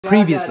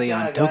Previously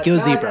on Tokyo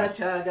Zebra.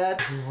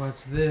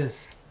 What's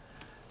this?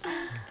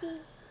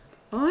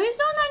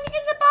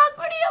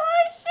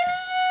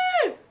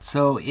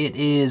 So it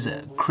is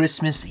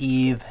Christmas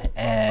Eve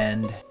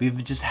and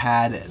we've just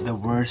had the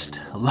worst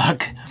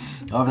luck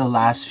over the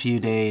last few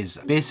days.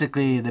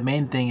 Basically, the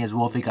main thing is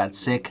Wolfie got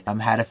sick.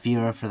 Had a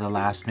fever for the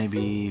last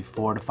maybe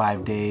 4 to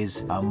 5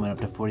 days. Went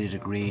up to 40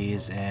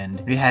 degrees and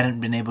we hadn't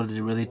been able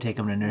to really take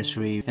him to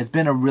nursery. It's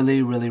been a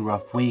really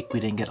rough week. We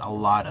didn't get a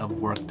lot of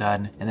work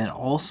done. And then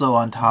also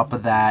on top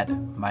of that,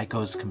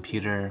 Maiko's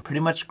computer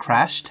pretty much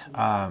crashed.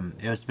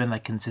 It's been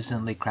like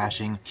consistently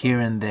crashing here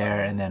and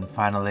there, and then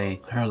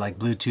finally her like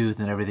Bluetooth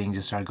and everything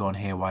just started going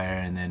haywire,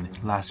 and then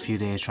last few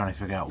days trying to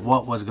figure out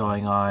what was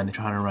going on,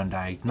 trying to run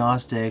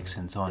diagnostics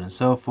and so on and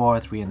so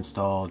forth. We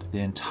installed the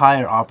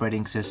entire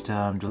operating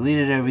system,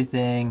 deleted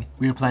everything.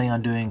 We were planning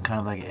on doing kind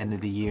of like end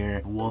of the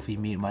year Wolfie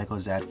meet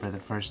Michael's dad for the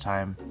first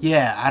time.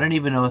 Yeah, I don't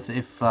even know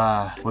if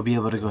we'll be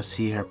able to go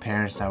see her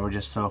parents now. We're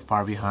just so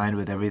far behind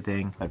with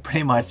everything. But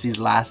pretty much these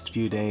last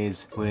few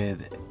days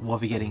with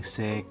Wolfie getting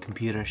sick,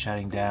 computer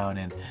shutting down,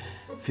 and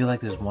I feel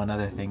like there's one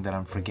other thing that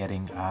I'm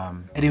forgetting.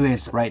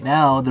 Anyways, right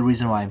now the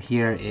reason why I'm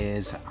here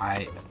is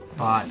I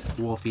bought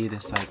Wolfie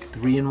this like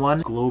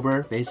 3-in-1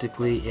 Glober.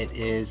 Basically it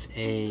is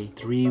a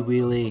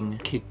 3-wheeling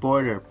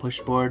kickboard or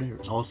pushboard.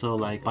 It's also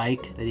like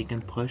bike that you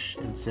can push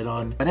and sit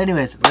on. But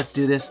anyways, let's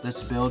do this.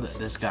 Let's build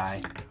this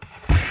guy.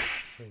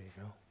 There you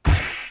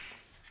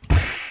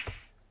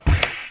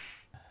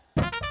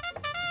go.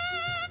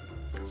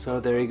 So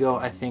there you go.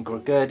 I think we're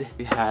good.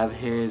 We have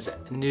his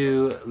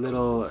new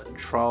little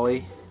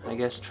trolley, I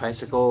guess,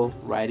 tricycle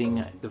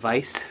riding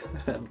device.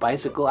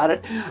 Bicycle. I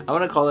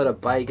want to call it a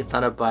bike. It's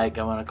not a bike.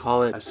 I want to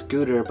call it a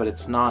scooter, but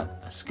it's not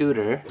a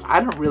scooter.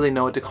 I don't really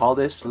know what to call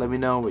this. Let me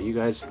know what you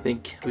guys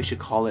think we should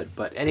call it.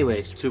 But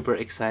anyways, super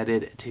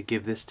excited to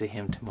give this to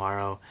him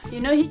tomorrow.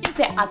 You know he can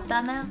say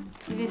atta now.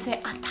 He can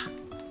say atta.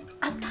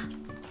 Atta.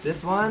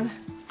 This one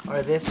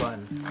or this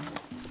one?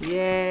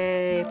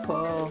 Yay,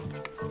 Paul.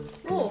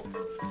 Oh,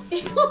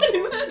 it's already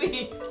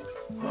moving.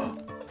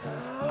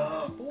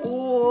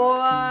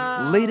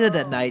 Later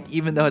that night,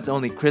 even though it's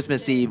only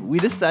Christmas Eve, we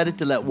decided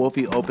to let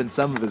Wolfie open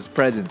some of his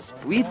presents.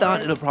 We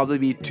thought it'll probably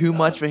be too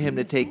much for him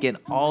to take in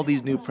all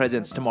these new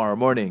presents tomorrow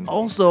morning.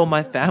 Also,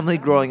 my family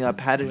growing up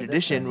had a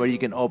tradition where you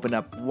can open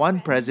up one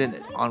present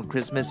on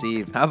Christmas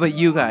Eve. How about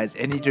you guys?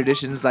 Any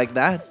traditions like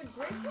that?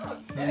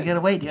 You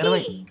gotta wait,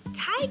 Tiger.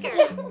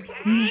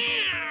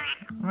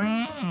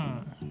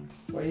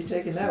 Where are you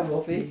taking that,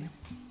 Wolfie?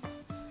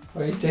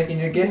 Where are you taking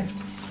your gift?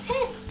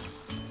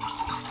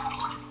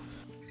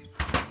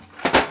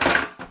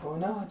 Oh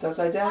no, it's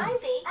upside down.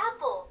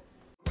 Apple.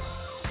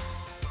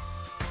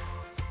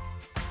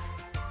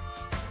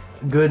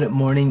 Good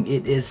morning.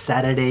 It is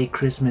Saturday,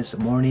 Christmas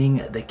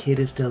morning. The kid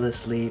is still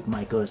asleep.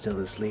 Maiko is still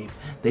asleep.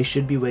 They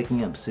should be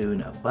waking up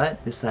soon,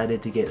 but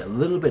decided to get a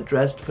little bit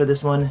dressed for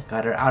this one.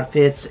 Got our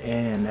outfits,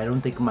 and I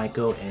don't think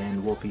Maiko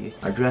and Wolfie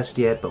are dressed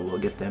yet, but we'll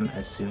get them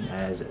as soon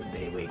as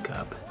they wake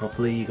up.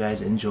 Hopefully you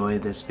guys enjoy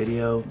this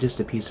video. Just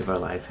a piece of our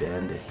life,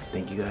 and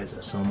thank you guys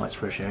so much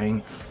for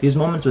sharing these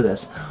moments with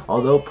us.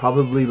 Although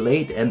probably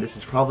late, and this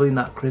is probably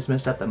not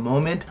Christmas at the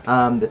moment,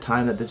 the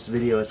time that this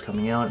video is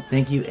coming out.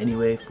 Thank you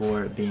anyway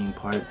for being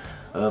part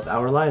of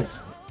our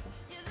lives.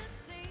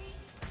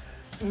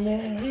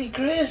 Merry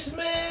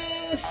Christmas!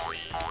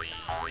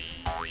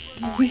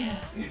 Yeah.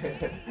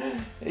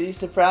 Are you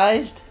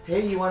surprised?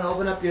 Hey, you want to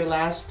open up your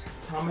last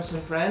Thomas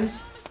and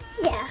Friends?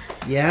 Yeah.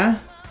 Yeah?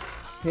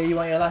 Here, you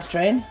want your last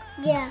train?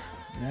 Yeah.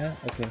 Yeah?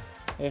 Okay.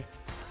 Here.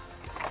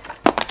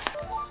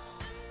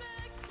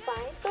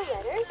 Find the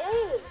letter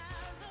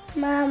A.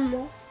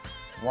 Mama.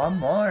 One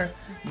more.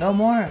 No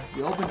more.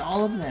 You opened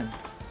all of them.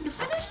 You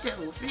finished it,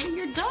 Wolfie.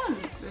 You're done.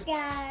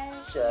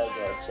 Yeah.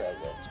 Chugga,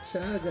 chugga,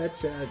 chugga,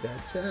 chugga,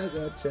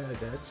 chugga,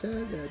 chugga,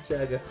 chugga,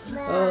 chugga. Bye.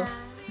 Oh,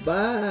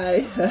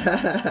 bye.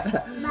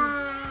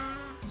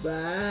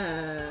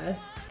 Bye.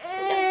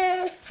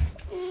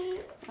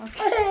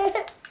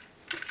 Bye.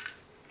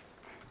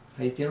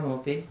 How you feeling,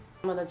 Wolfie?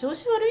 まだ調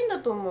子悪いんだ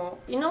と思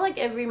う. You know, like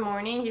every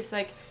morning he's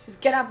like, just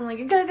get up and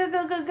like go go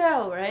go go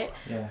go, right?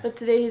 Yeah. But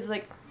today he's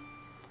like.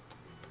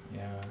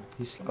 Yeah.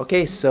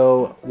 Okay,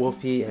 so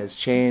Wolfie has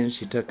changed.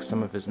 He took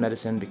some of his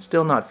medicine, but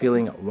still not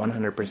feeling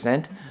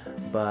 100%.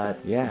 But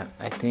yeah,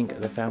 I think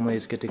the family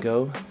is good to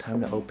go.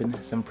 Time to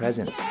open some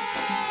presents.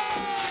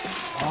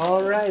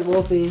 All right,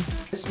 Wolfie.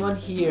 This one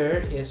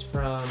here is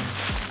from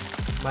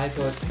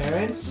Michael's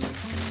parents.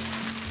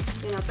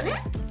 You wanna open it?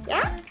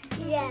 Yeah?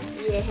 Yeah.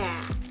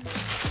 Yeah.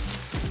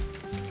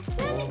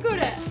 何こ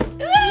れ?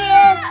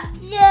 Yeah.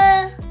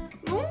 Yeah.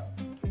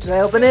 Should I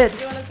open it? Do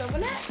you want us to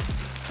open it?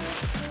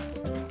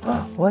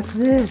 What's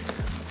this?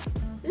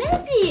 レ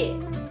ジ!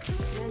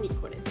 何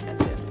これって感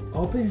じだよね.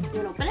 Open.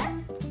 You wanna open it?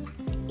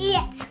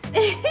 Yeah.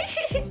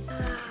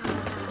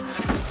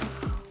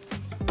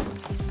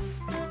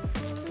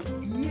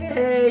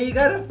 Yay, you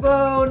got a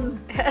phone!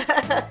 You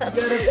got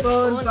a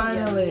phone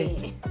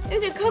finally!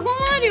 Look at カゴも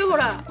あるよほ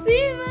ら.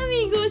 See,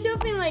 mommy go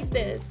shopping like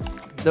this.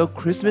 So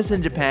Christmas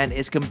in Japan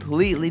is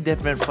completely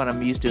different from what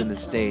I'm used to in the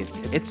States.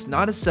 It's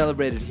not as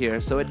celebrated here,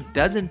 so it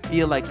doesn't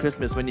feel like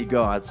Christmas when you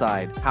go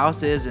outside.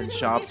 Houses and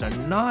shops are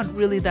not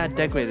really that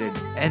decorated,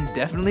 and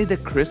definitely the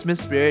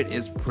Christmas spirit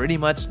is pretty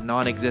much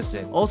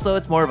non-existent. Also,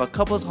 it's more of a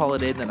couple's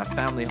holiday than a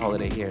family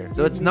holiday here.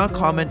 So it's not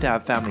common to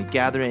have family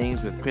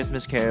gatherings with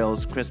Christmas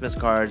carols, Christmas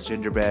cards,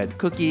 gingerbread,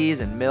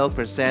 cookies, and milk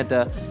for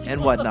Santa, and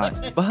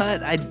whatnot.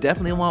 But I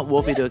definitely want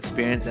Wolfie to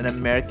experience an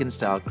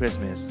American-style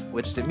Christmas,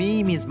 which to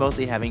me means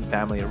mostly having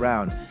family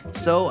around.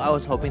 So I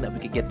was hoping that we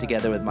could get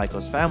together with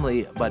Michael's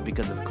family, but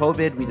because of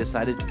COVID, we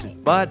decided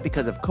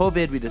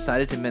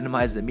to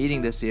minimize the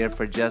meeting this year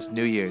for just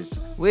New Year's,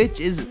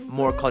 which is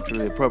more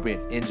culturally appropriate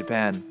in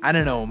Japan. I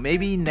don't know,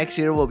 maybe next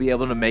year we'll be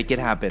able to make it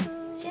happen.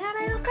 So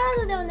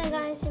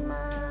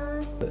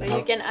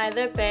you can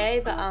either pay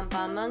the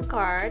Anpanman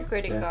card,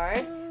 credit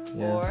card,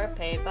 or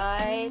pay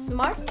by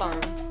smartphone.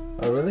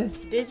 Oh really?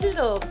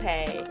 Digital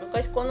pay.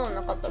 昔こんな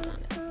のなかったもんね。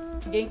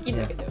現金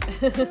だけど。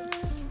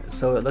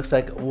So it looks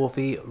like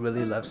Wolfie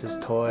really loves his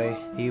toy.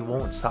 He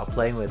won't stop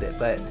playing with it,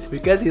 but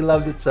because he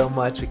loves it so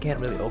much, we can't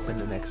really open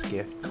the next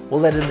gift. We'll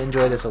let him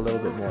enjoy this a little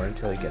bit more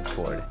until he gets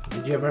bored.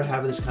 Did you ever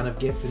have this kind of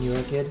gift when you were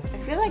a kid? I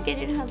feel like I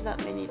didn't have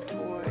that many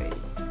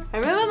toys. I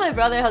remember my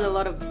brother had a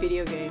lot of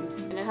video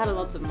games, and I had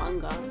lots of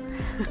manga.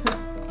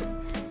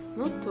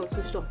 Not toys,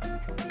 so stop. Do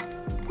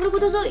you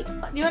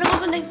want to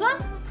open the next one?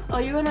 Oh,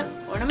 you want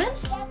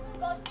ornaments?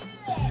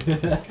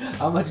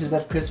 How much is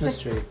that Christmas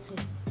tree?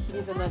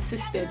 He's an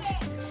assistant.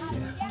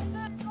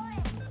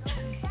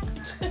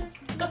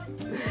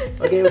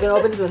 Okay, we're gonna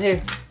open this one here.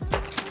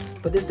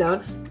 Put this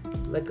down.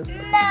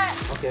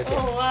 Okay.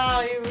 Oh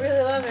wow, you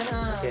really love it,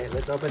 huh? Okay,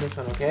 let's open this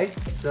one, okay?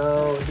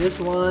 So this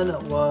one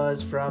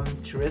was from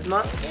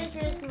Charisma.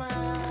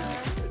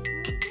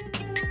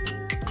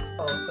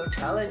 Oh, so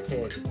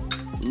talented.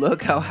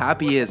 Look how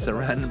happy he is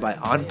surrounded by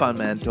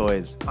Anpanman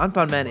toys.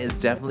 Anpanman is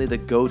definitely the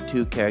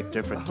go-to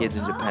character for kids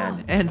in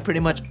Japan, and pretty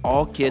much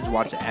all kids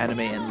watch the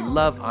anime and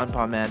love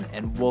Anpanman,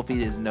 and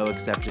Wolfie is no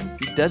exception.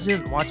 He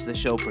doesn't watch the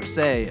show per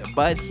se,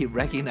 but he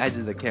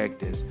recognizes the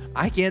characters.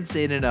 I can't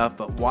say it enough,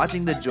 but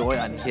watching the joy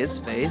on his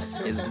face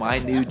is my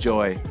new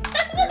joy.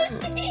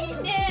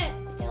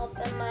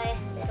 Open my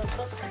little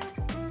book.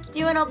 Do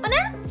you want to open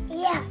it?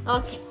 Yeah.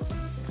 Okay.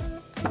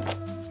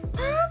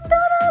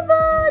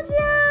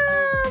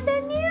 The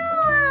new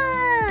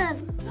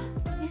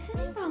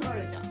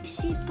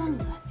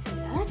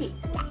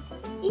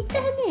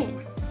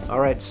one!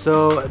 Alright,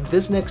 so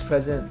this next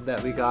present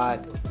that we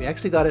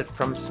actually got it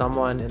from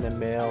someone in the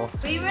mail.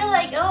 We were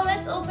like, oh,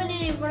 let's open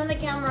it in front of the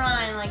camera,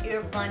 and like we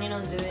were planning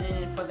on doing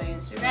it for the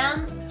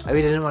Instagram.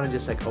 We didn't want to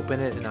just like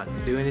open it and not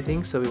do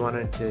anything, so we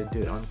wanted to do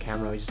it on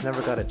camera. We just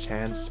never got a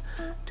chance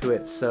to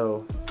it,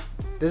 so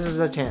this is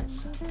a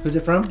chance. Who's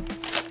it from?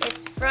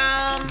 It's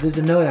from... There's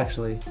a note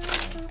actually.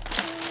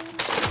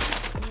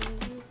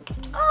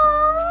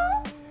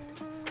 Oh!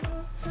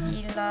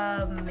 He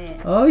loved me.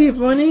 Oh, you're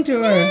pointing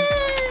to her.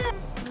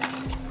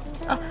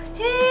 Oh,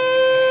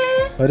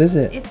 hey! What is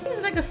it? It's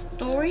like a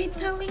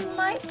storytelling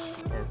light.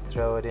 And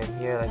throw it in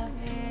here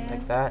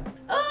like that.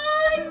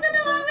 Oh, he's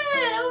gonna love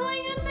it! Oh my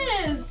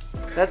goodness!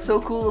 That's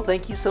so cool.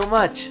 Thank you so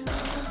much.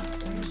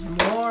 There's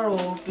more,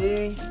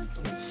 Wolfie.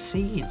 It's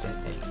seeds, I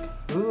think.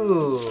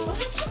 Ooh. Oh,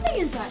 there's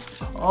something inside.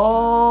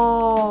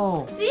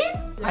 Oh. See?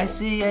 I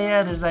see.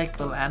 Yeah. There's like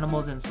little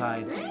animals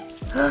inside.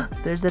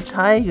 There's a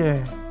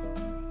tiger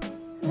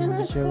and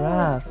a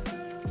giraffe.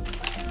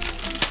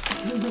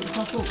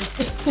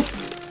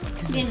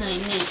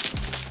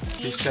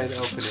 Just try to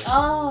open it.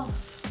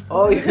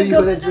 Oh, you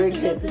wanna drink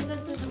it?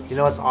 You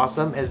know what's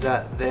awesome is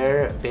that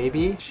their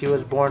baby, she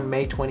was born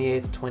May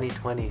 28th,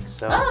 2020.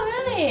 So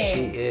oh, really?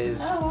 she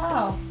is oh,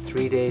 wow.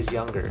 3 days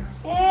younger.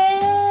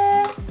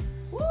 Yeah.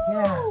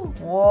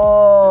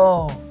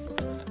 Whoa.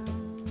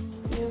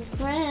 Your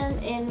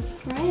friend in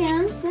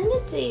France sent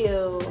it to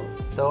you.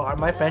 So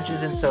my French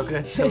isn't so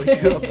good, so we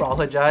do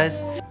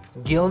apologize.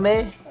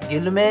 Guillemets,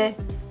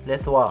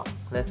 Lethois.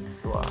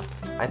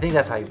 I think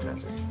that's how you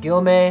pronounce it.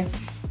 Guillemets,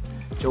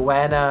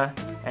 Joanna,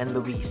 and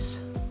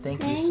Luis.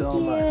 Thank you so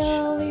much.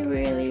 We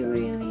really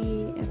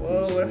appreciate it.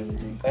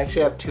 I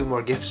actually have 2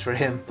 more gifts for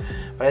him,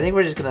 but I think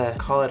we're just gonna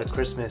call it a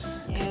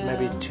Christmas. Because it might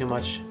be too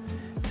much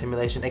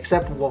simulation,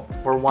 except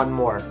for one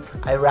more.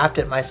 I wrapped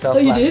it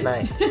myself last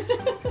night.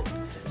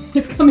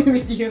 It's coming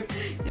with you.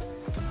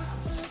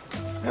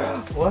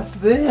 What's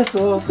this,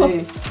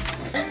 Wolfie?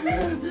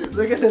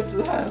 Look at this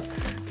laugh.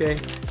 Okay,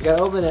 you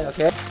gotta open it,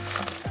 okay?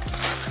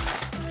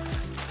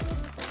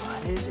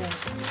 What is it?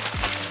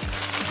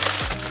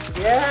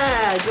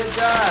 Yeah, good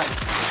job.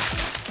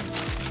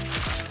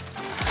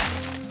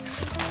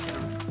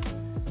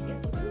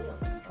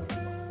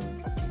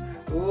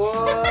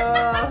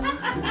 Whoa!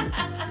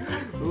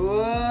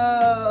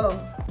 Whoa!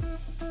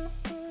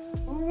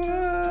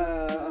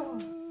 Whoa!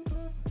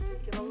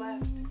 Taking a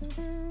left.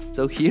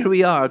 So here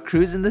we are,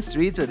 cruising the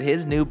streets with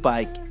his new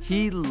bike.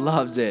 He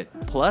loves it.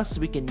 Plus,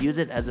 we can use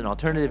it as an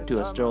alternative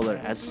to a stroller,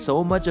 as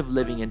so much of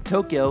living in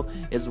Tokyo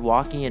is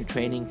walking and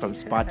training from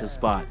spot to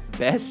spot.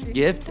 Best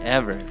gift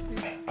ever.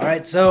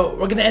 Alright, so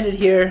we're gonna end it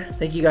here.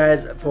 Thank you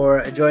guys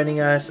for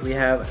joining us. We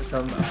have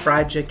some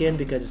fried chicken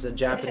because it's a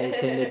Japanese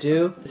thing to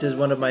do. This is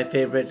one of my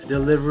favorite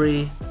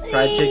delivery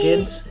fried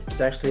chickens. It's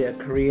actually a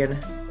Korean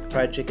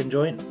fried chicken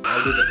joint.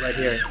 I'll leave it right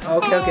here.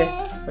 Okay.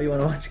 Oh, you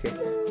wanna watch it?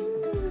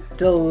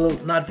 Still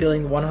not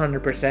feeling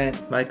 100%.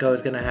 Maiko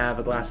is gonna have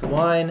a glass of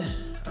wine.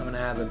 I'm gonna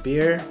have a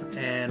beer,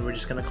 and we're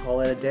just gonna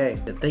call it a day.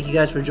 Thank you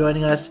guys for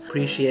joining us.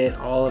 Appreciate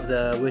all of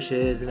the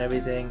wishes and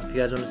everything. If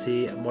you guys want to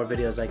see more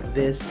videos like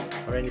this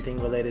or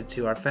anything related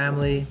to our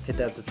family, hit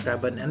that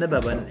subscribe button and the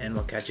bell button, and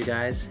we'll catch you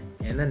guys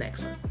in the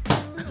next one.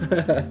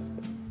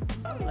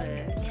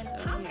 And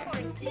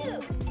popcorn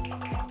too.